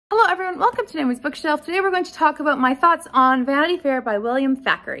Hello everyone, welcome to Naomi's Bookshelf. Today we're going to talk about my thoughts on Vanity Fair by William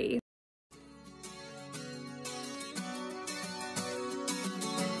Thackeray.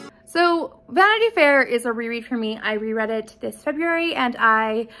 So Vanity Fair is a reread for me. I reread it this February and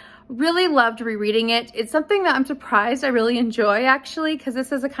I really loved rereading it. It's something that I'm surprised I really enjoy actually, because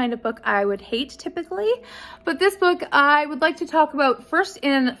this is a kind of book I would hate typically. But this book I would like to talk about first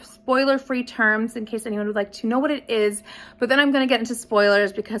in spoiler-free terms in case anyone would like to know what it is, but then I'm going to get into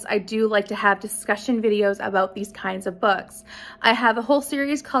spoilers because I do like to have discussion videos about these kinds of books. I have a whole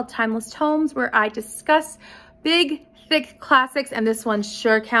series called Timeless Tomes where I discuss big, thick classics, and this one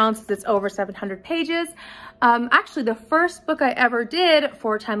sure counts. It's over 700 pages. Actually, the first book I ever did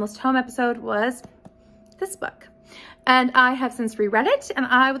for Timeless Tome episode was this book. And I have since reread it, and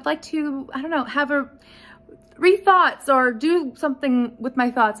I would like to, I don't know, have a re-thoughts or do something with my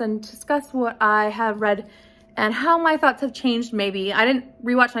thoughts and discuss what I have read and how my thoughts have changed maybe. I didn't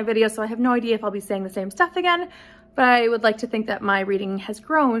rewatch my video, so I have no idea if I'll be saying the same stuff again, but I would like to think that my reading has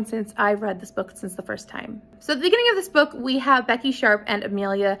grown since I've read this book since the first time. So at the beginning of this book, we have Becky Sharp and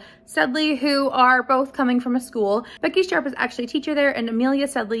Amelia Sedley, who are both coming from a school. Becky Sharp is actually a teacher there, and Amelia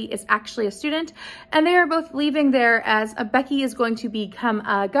Sedley is actually a student, and they are both leaving there as Becky is going to become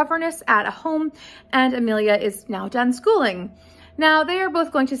a governess at a home, and Amelia is now done schooling. Now, they are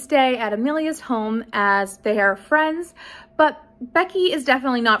both going to stay at Amelia's home as they are friends, but Becky is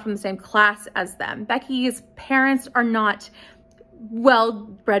definitely not from the same class as them. Becky's parents are not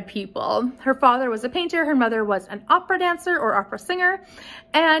well-bred people. Her father was a painter, her mother was an opera dancer or opera singer,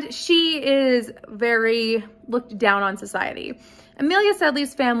 and she is very looked down on society. Amelia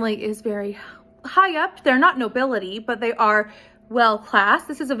Sedley's family is very high up. They're not nobility, but they are well-class.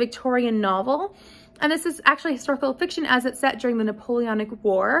 This is a Victorian novel. And this is actually historical fiction as it's set during the Napoleonic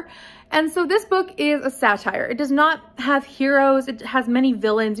War. And so this book is a satire. It does not have heroes. It has many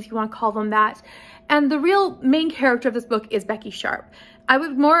villains, if you want to call them that. And the real main character of this book is Becky Sharp. I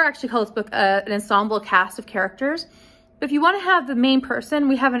would more actually call this book an ensemble cast of characters. But if you want to have the main person,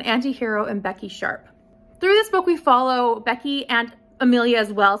 we have an anti-hero in Becky Sharp. Through this book, we follow Becky and Amelia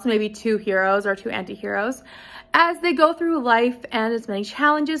as well, so maybe two heroes or two anti-heroes, as they go through life and as many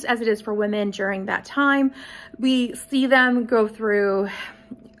challenges as it is for women during that time. We see them go through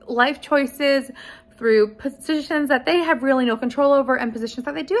life choices, through positions that they have really no control over and positions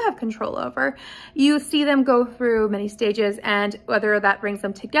that they do have control over. You see them go through many stages, and whether that brings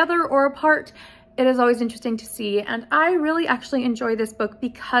them together or apart, it is always interesting to see. And I really actually enjoy this book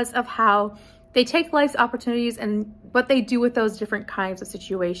because of how they take life's opportunities and what they do with those different kinds of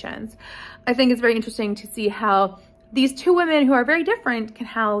situations. I think it's very interesting to see how these two women who are very different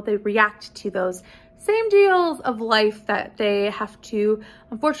how they react to those same deals of life that they have to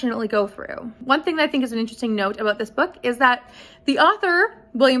unfortunately go through. One thing that I think is an interesting note about this book is that the author,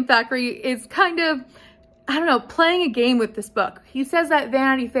 William Thackeray, is kind of, I don't know, playing a game with this book. He says that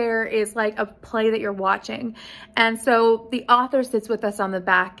Vanity Fair is like a play that you're watching. And so the author sits with us on the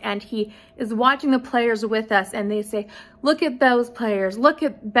back and he is watching the players with us, and they say, look at those players, look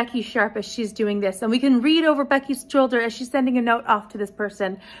at Becky Sharp as she's doing this. And we can read over Becky's shoulder as she's sending a note off to this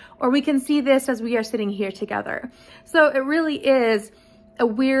person, or we can see this as we are sitting here together. So it really is a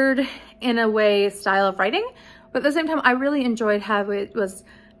weird, in a way, style of writing. But at the same time, I really enjoyed how it was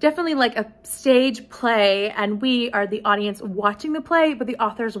definitely like a stage play, and we are the audience watching the play, but the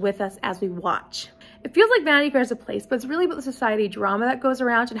author's with us as we watch. It feels like Vanity Fair is a place, but it's really about the society drama that goes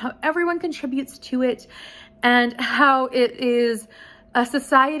around and how everyone contributes to it, and how it is a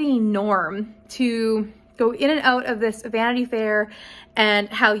society norm to go in and out of this Vanity Fair, and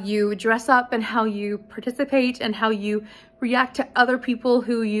how you dress up and how you participate and how you react to other people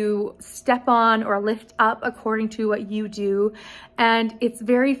who you step on or lift up according to what you do. And it's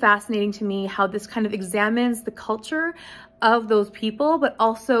very fascinating to me how this kind of examines the culture of those people, but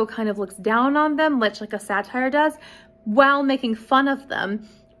also kind of looks down on them, much like a satire does, while making fun of them,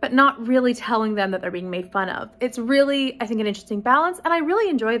 but not really telling them that they're being made fun of. It's really, I think, an interesting balance, and I really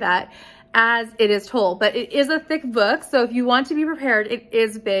enjoy that as it is told. But it is a thick book, so if you want to be prepared, it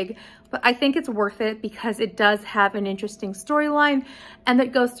is big. But I think it's worth it because it does have an interesting storyline, and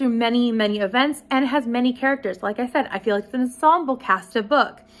it goes through many, many events, and it has many characters. Like I said, I feel like it's an ensemble cast of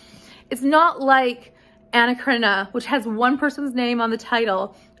book. It's not like Anna Karenina, which has one person's name on the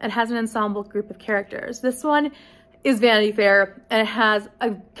title and has an ensemble group of characters. This one is Vanity Fair, and it has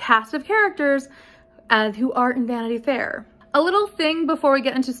a cast of characters who are in Vanity Fair. A little thing before we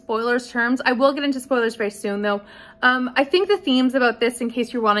get into spoilers terms, I will get into spoilers very soon though. I think the themes about this, in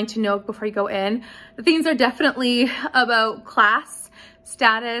case you're wanting to know before you go in, the themes are definitely about class,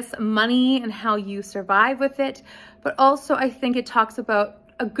 status, money, and how you survive with it. But also I think it talks about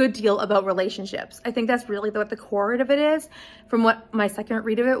a good deal about relationships. I think that's really what the core of it is. From what my second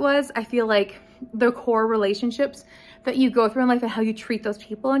read of it was, I feel like the core relationships that you go through in life and how you treat those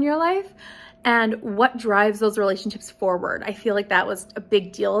people in your life and what drives those relationships forward. I feel like that was a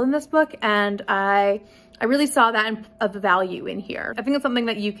big deal in this book, and I really saw that of value in here. I think it's something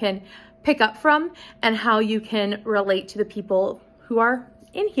that you can pick up from and how you can relate to the people who are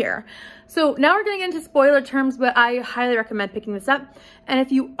in here. So now we're getting into spoiler terms, but I highly recommend picking this up. And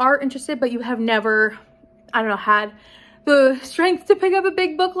if you are interested, but you have never, I don't know, had the strength to pick up a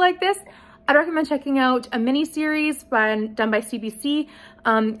big book like this, I'd recommend checking out a mini series done by CBC.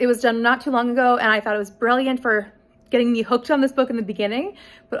 It was done not too long ago, and I thought it was brilliant for getting me hooked on this book in the beginning,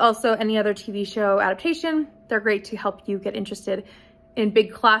 but also any other TV show adaptation. They're great to help you get interested in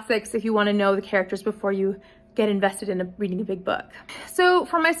big classics if you want to know the characters before you get invested in reading a big book. So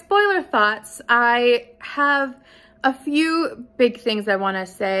for my spoiler thoughts, I have a few big things I want to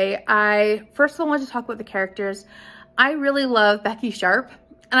say. I first of all want to talk about the characters. I really love Becky Sharp,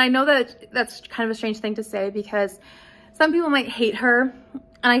 and I know that that's kind of a strange thing to say because some people might hate her,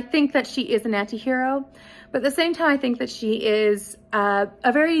 and I think that she is an anti-hero, but at the same time I think that she is a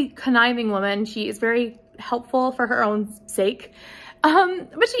very conniving woman. She is very helpful for her own sake.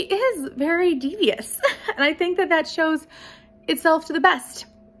 But she is very devious. And I think that that shows itself to the best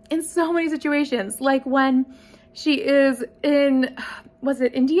in so many situations. Like when she is in, was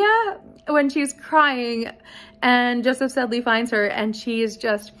it India? When she's crying and Joseph Sedley finds her and she is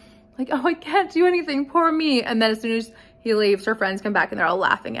just like, oh, I can't do anything, poor me. And then as soon as he leaves, her friends come back and they're all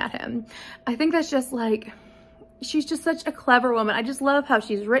laughing at him. I think that's just like, she's just such a clever woman. I just love how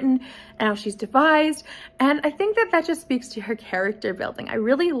she's written and how she's devised. And I think that that just speaks to her character building. I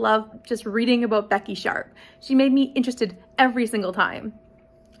really love just reading about Becky Sharp. She made me interested every single time.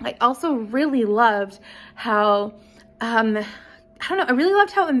 I also really loved how, I don't know, I really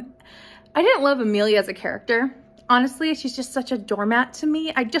loved how, I didn't love Amelia as a character. Honestly, she's just such a doormat to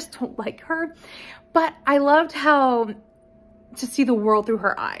me. I just don't like her. But I loved how to see the world through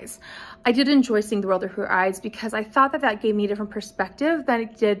her eyes. I did enjoy seeing the world through her eyes because I thought that that gave me a different perspective than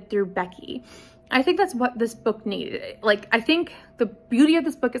it did through Becky. I think that's what this book needed. Like, I think the beauty of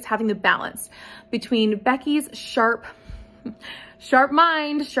this book is having the balance between Becky's sharp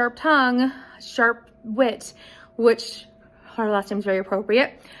mind, sharp tongue, sharp wit, which her last name is very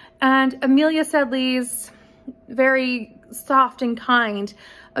appropriate, and Amelia Sedley's very soft and kind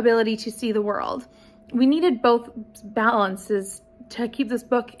ability to see the world. We needed both balances to keep this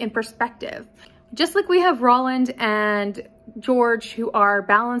book in perspective. Just like we have Roland and George, who are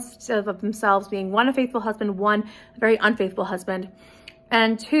balanced of themselves, being one a faithful husband, one a very unfaithful husband,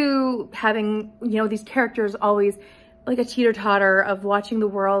 and two having, you know, these characters always like a teeter-totter of watching the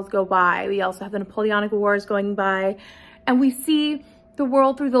world go by. We also have the Napoleonic Wars going by, and we see the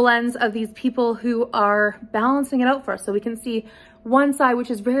world through the lens of these people who are balancing it out for us. So we can see one side, which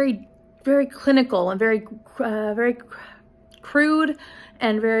is very, very clinical and very crude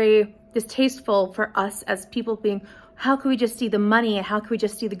and very distasteful for us as people, being, how can we just see the money and how can we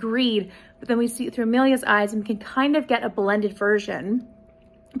just see the greed? But then we see it through Amelia's eyes and we can kind of get a blended version.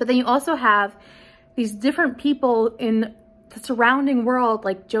 But then you also have these different people in the surrounding world,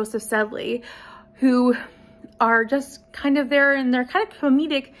 like Joseph Sedley, who are just kind of there and they're kind of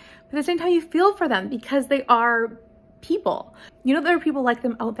comedic, but at the same time you feel for them because they are people. You know, there are people like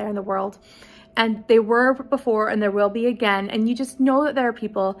them out there in the world, and they were before and there will be again, and you just know that there are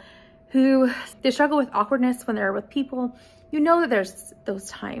people who, they struggle with awkwardness when they're with people. You know that there's those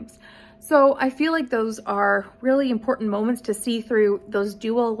times. So I feel like those are really important moments to see through those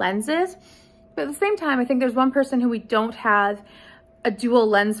dual lenses. But at the same time, I think there's one person who we don't have a dual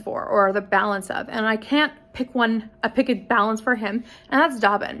lens for, or the balance of, and I can't pick a balance for him, and that's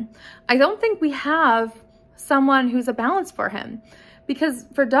Dobbin. I don't think we have someone who's a balance for him, because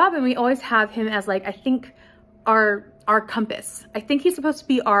for Dobbin we always have him as, like, I think our compass. I think he's supposed to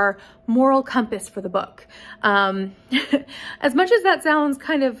be our moral compass for the book. As much as that sounds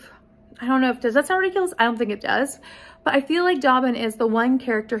kind of, I don't know if, does that sound ridiculous? I don't think it does, but I feel like Dobbin is the one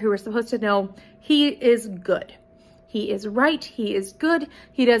character who we're supposed to know he is good. He is right, he is good,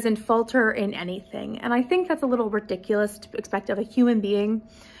 he doesn't falter in anything. And I think that's a little ridiculous to expect of a human being,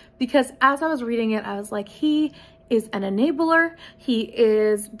 because as I was reading it, I was like, he is an enabler. He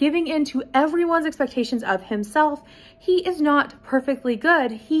is giving in to everyone's expectations of himself. He is not perfectly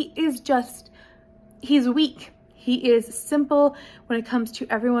good. He is just, he's weak. He is simple when it comes to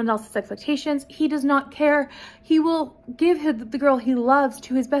everyone else's expectations. He does not care. He will give the girl he loves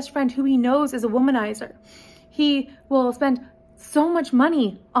to his best friend who he knows is a womanizer. He will spend so much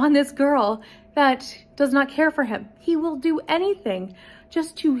money on this girl that does not care for him. He will do anything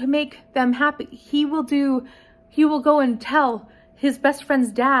just to make them happy. He will go and tell his best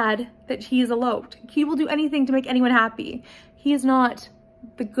friend's dad that he's eloped. He will do anything to make anyone happy. He is not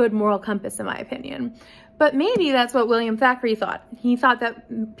the good moral compass, in my opinion. But maybe that's what William Thackeray thought. He thought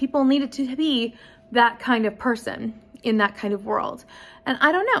that people needed to be that kind of person in that kind of world. And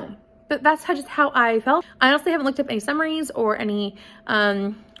I don't know, but that's just how I felt. I honestly haven't looked up any summaries or any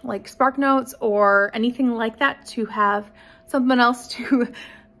like Spark Notes or anything like that to have someone else to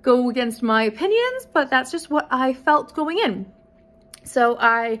go against my opinions, but that's just what I felt going in. So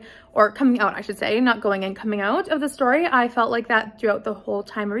or coming out, I should say, not going in, coming out of the story, I felt like that throughout the whole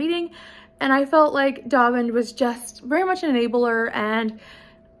time of reading. And I felt like Dobbin was just very much an enabler, and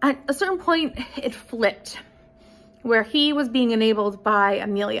at a certain point it flipped where he was being enabled by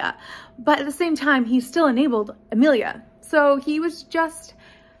Amelia, but at the same time he still enabled Amelia. So he was just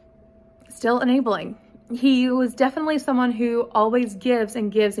still enabling. He was definitely someone who always gives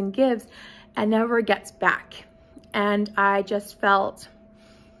and gives and gives and never gets back. And I just felt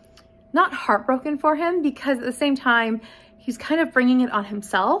not heartbroken for him, because at the same time he's kind of bringing it on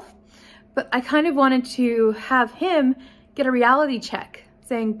himself. But I kind of wanted to have him get a reality check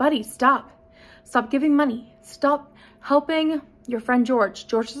saying, buddy, stop giving money. Stop helping your friend George.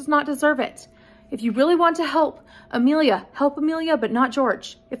 George does not deserve it. If you really want to help Amelia, but not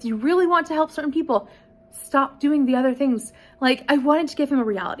George. If you really want to help certain people, stop doing the other things. Like, I wanted to give him a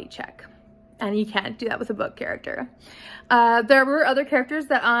reality check, and you can't do that with a book character. There were other characters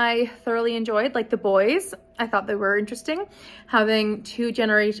that I thoroughly enjoyed, like the boys. I thought they were interesting, having not two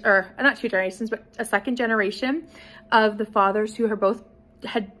generations, but a second generation of the fathers who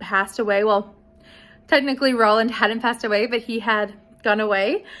had passed away. Well, technically Roland hadn't passed away, but he had gone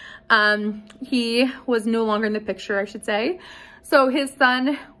away. He was no longer in the picture, I should say. So his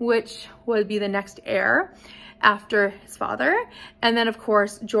son, which would be the next heir after his father. And then of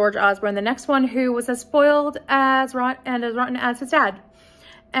course, George Osborne, the next one, who was as spoiled as rotten as his dad.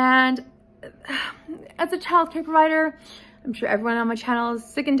 And as a child care provider, I'm sure everyone on my channel is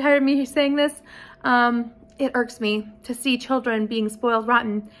sick and tired of me saying this. It irks me to see children being spoiled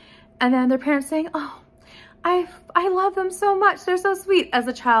rotten, and then their parents saying, oh, I love them so much, they're so sweet, as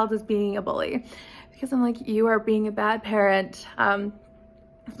a child is being a bully. Because I'm like, you are being a bad parent.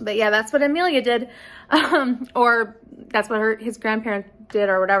 But yeah, that's what Amelia did. Or that's what his grandparents did,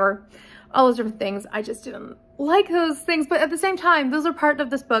 or whatever. All those different things. I just didn't like those things. But at the same time, those are part of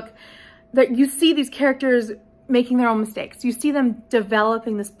this book, that you see these characters making their own mistakes. You see them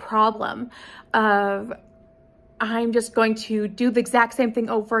developing this problem of, I'm just going to do the exact same thing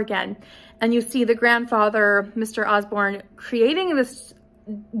over again. And you see the grandfather, Mr. Osborne, creating this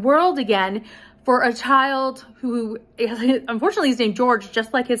world again for a child who, unfortunately, is named George,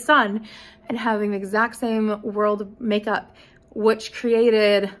 just like his son, and having the exact same world makeup, which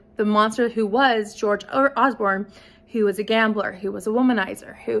created the monster who was George Osborne, who was a gambler, who was a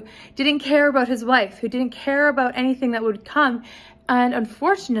womanizer, who didn't care about his wife, who didn't care about anything that would come. And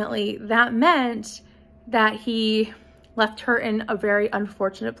unfortunately, that meant that he left her in a very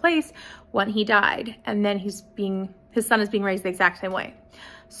unfortunate place when he died. And then his son is being raised the exact same way.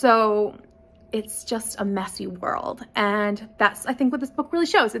 So it's just a messy world. And that's, I think, what this book really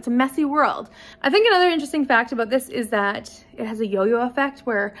shows. It's a messy world. I think another interesting fact about this is that it has a yo-yo effect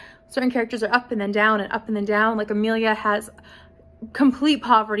where certain characters are up and then down and up and then down. Like Amelia has complete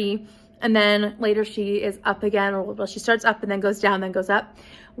poverty, and then later she is up again, or well, she starts up and then goes down, then goes up.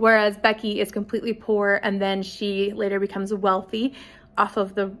 Whereas Becky is completely poor, and then she later becomes wealthy off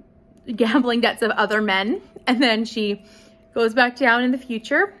of the gambling debts of other men. And then she goes back down in the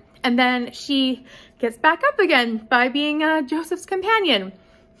future. And then she gets back up again by being Joseph's companion.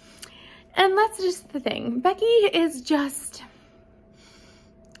 And that's just the thing. Becky is just,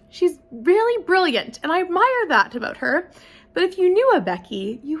 she's really brilliant. And I admire that about her. But if you knew a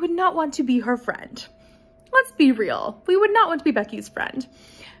Becky, you would not want to be her friend. Let's be real. We would not want to be Becky's friend.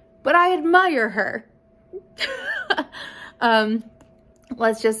 But I admire her.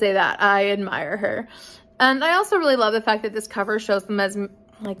 Let's just say that. I admire her. And I also really love the fact that this cover shows them as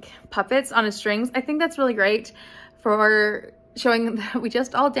like puppets on a strings. I think that's really great for showing that we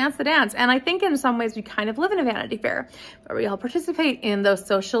just all dance the dance. And I think in some ways we kind of live in a Vanity Fair where we all participate in those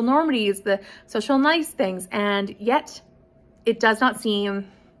social normities, the social nice things, and yet it does not seem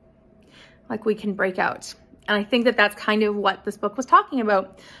like we can break out. And I think that that's kind of what this book was talking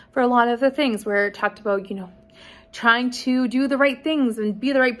about for a lot of the things, where it talked about, you know, trying to do the right things and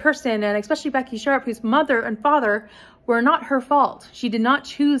be the right person. And especially Becky Sharp, whose mother and father were not her fault. She did not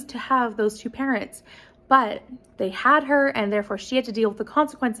choose to have those two parents, but they had her, and therefore she had to deal with the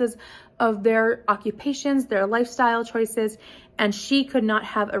consequences of their occupations, their lifestyle choices, and she could not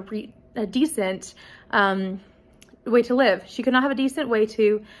have a decent way to live. She could not have a decent way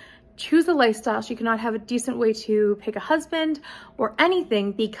to choose a lifestyle. She could not have a decent way to pick a husband or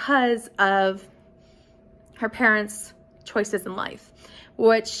anything because of her parents' choices in life,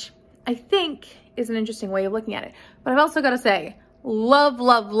 which I think is an interesting way of looking at it. But I've also got to say, love,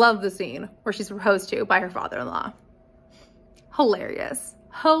 love, love the scene where she's proposed to by her father-in-law. Hilarious.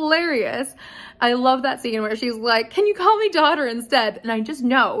 Hilarious. I love that scene where she's like, can you call me daughter instead? And I just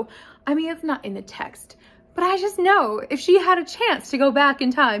know, I mean, it's not in the text, but I just know if she had a chance to go back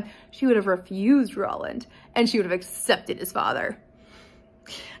in time, she would have refused Roland and she would have accepted his father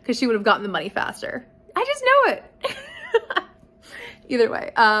because she would have gotten the money faster. I just know it. Either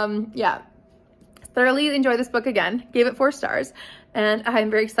way, yeah, thoroughly enjoyed this book again, gave it 4 stars, and I'm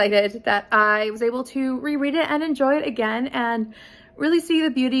very excited that I was able to reread it and enjoy it again and really see the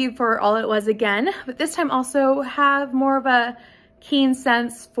beauty for all it was again, but this time also have more of a keen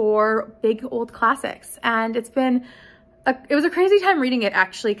sense for big old classics. And it was a crazy time reading it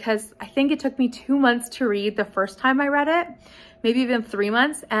actually, because I think it took me 2 months to read the first time I read it, maybe even 3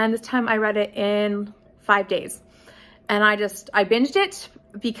 months, and this time I read it in 5 days. And I binged it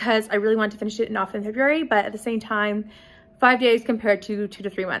because I really wanted to finish it off in February, but at the same time, 5 days compared to 2 to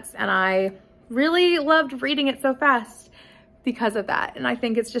 3 months. And I really loved reading it so fast because of that. And I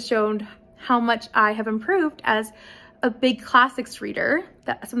think it's just shown how much I have improved as a big classics reader.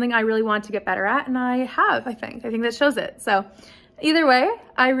 That's something I really want to get better at, and I have, I think that shows it. So either way,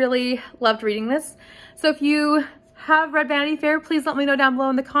 I really loved reading this. So if you have read Vanity Fair, please let me know down below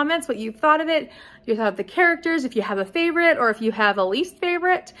in the comments what you thought of it, you thought of the characters, if you have a favorite or if you have a least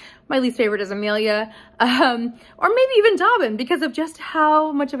favorite. My least favorite is Amelia, or maybe even Dobbin because of just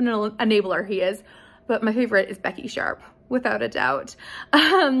how much of an enabler he is. But my favorite is Becky Sharp, without a doubt.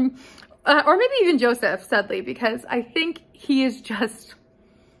 Or maybe even Joseph, sadly, because I think he is just,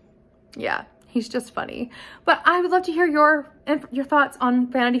 yeah, he's just funny. But I would love to hear your thoughts on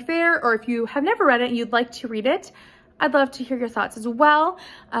Vanity Fair, or if you have never read it and you'd like to read it, I'd love to hear your thoughts as well.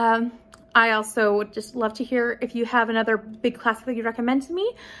 I also would just love to hear if you have another big classic that you'd recommend to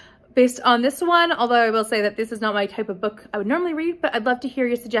me based on this one, although I will say that this is not my type of book I would normally read, but I'd love to hear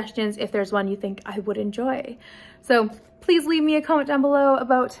your suggestions if there's one you think I would enjoy. So please leave me a comment down below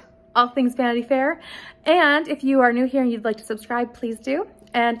about all things Vanity Fair. And if you are new here and you'd like to subscribe, please do.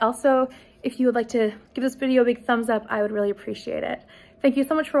 And also, if you would like to give this video a big thumbs up, I would really appreciate it. Thank you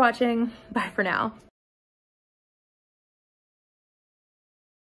so much for watching. Bye for now.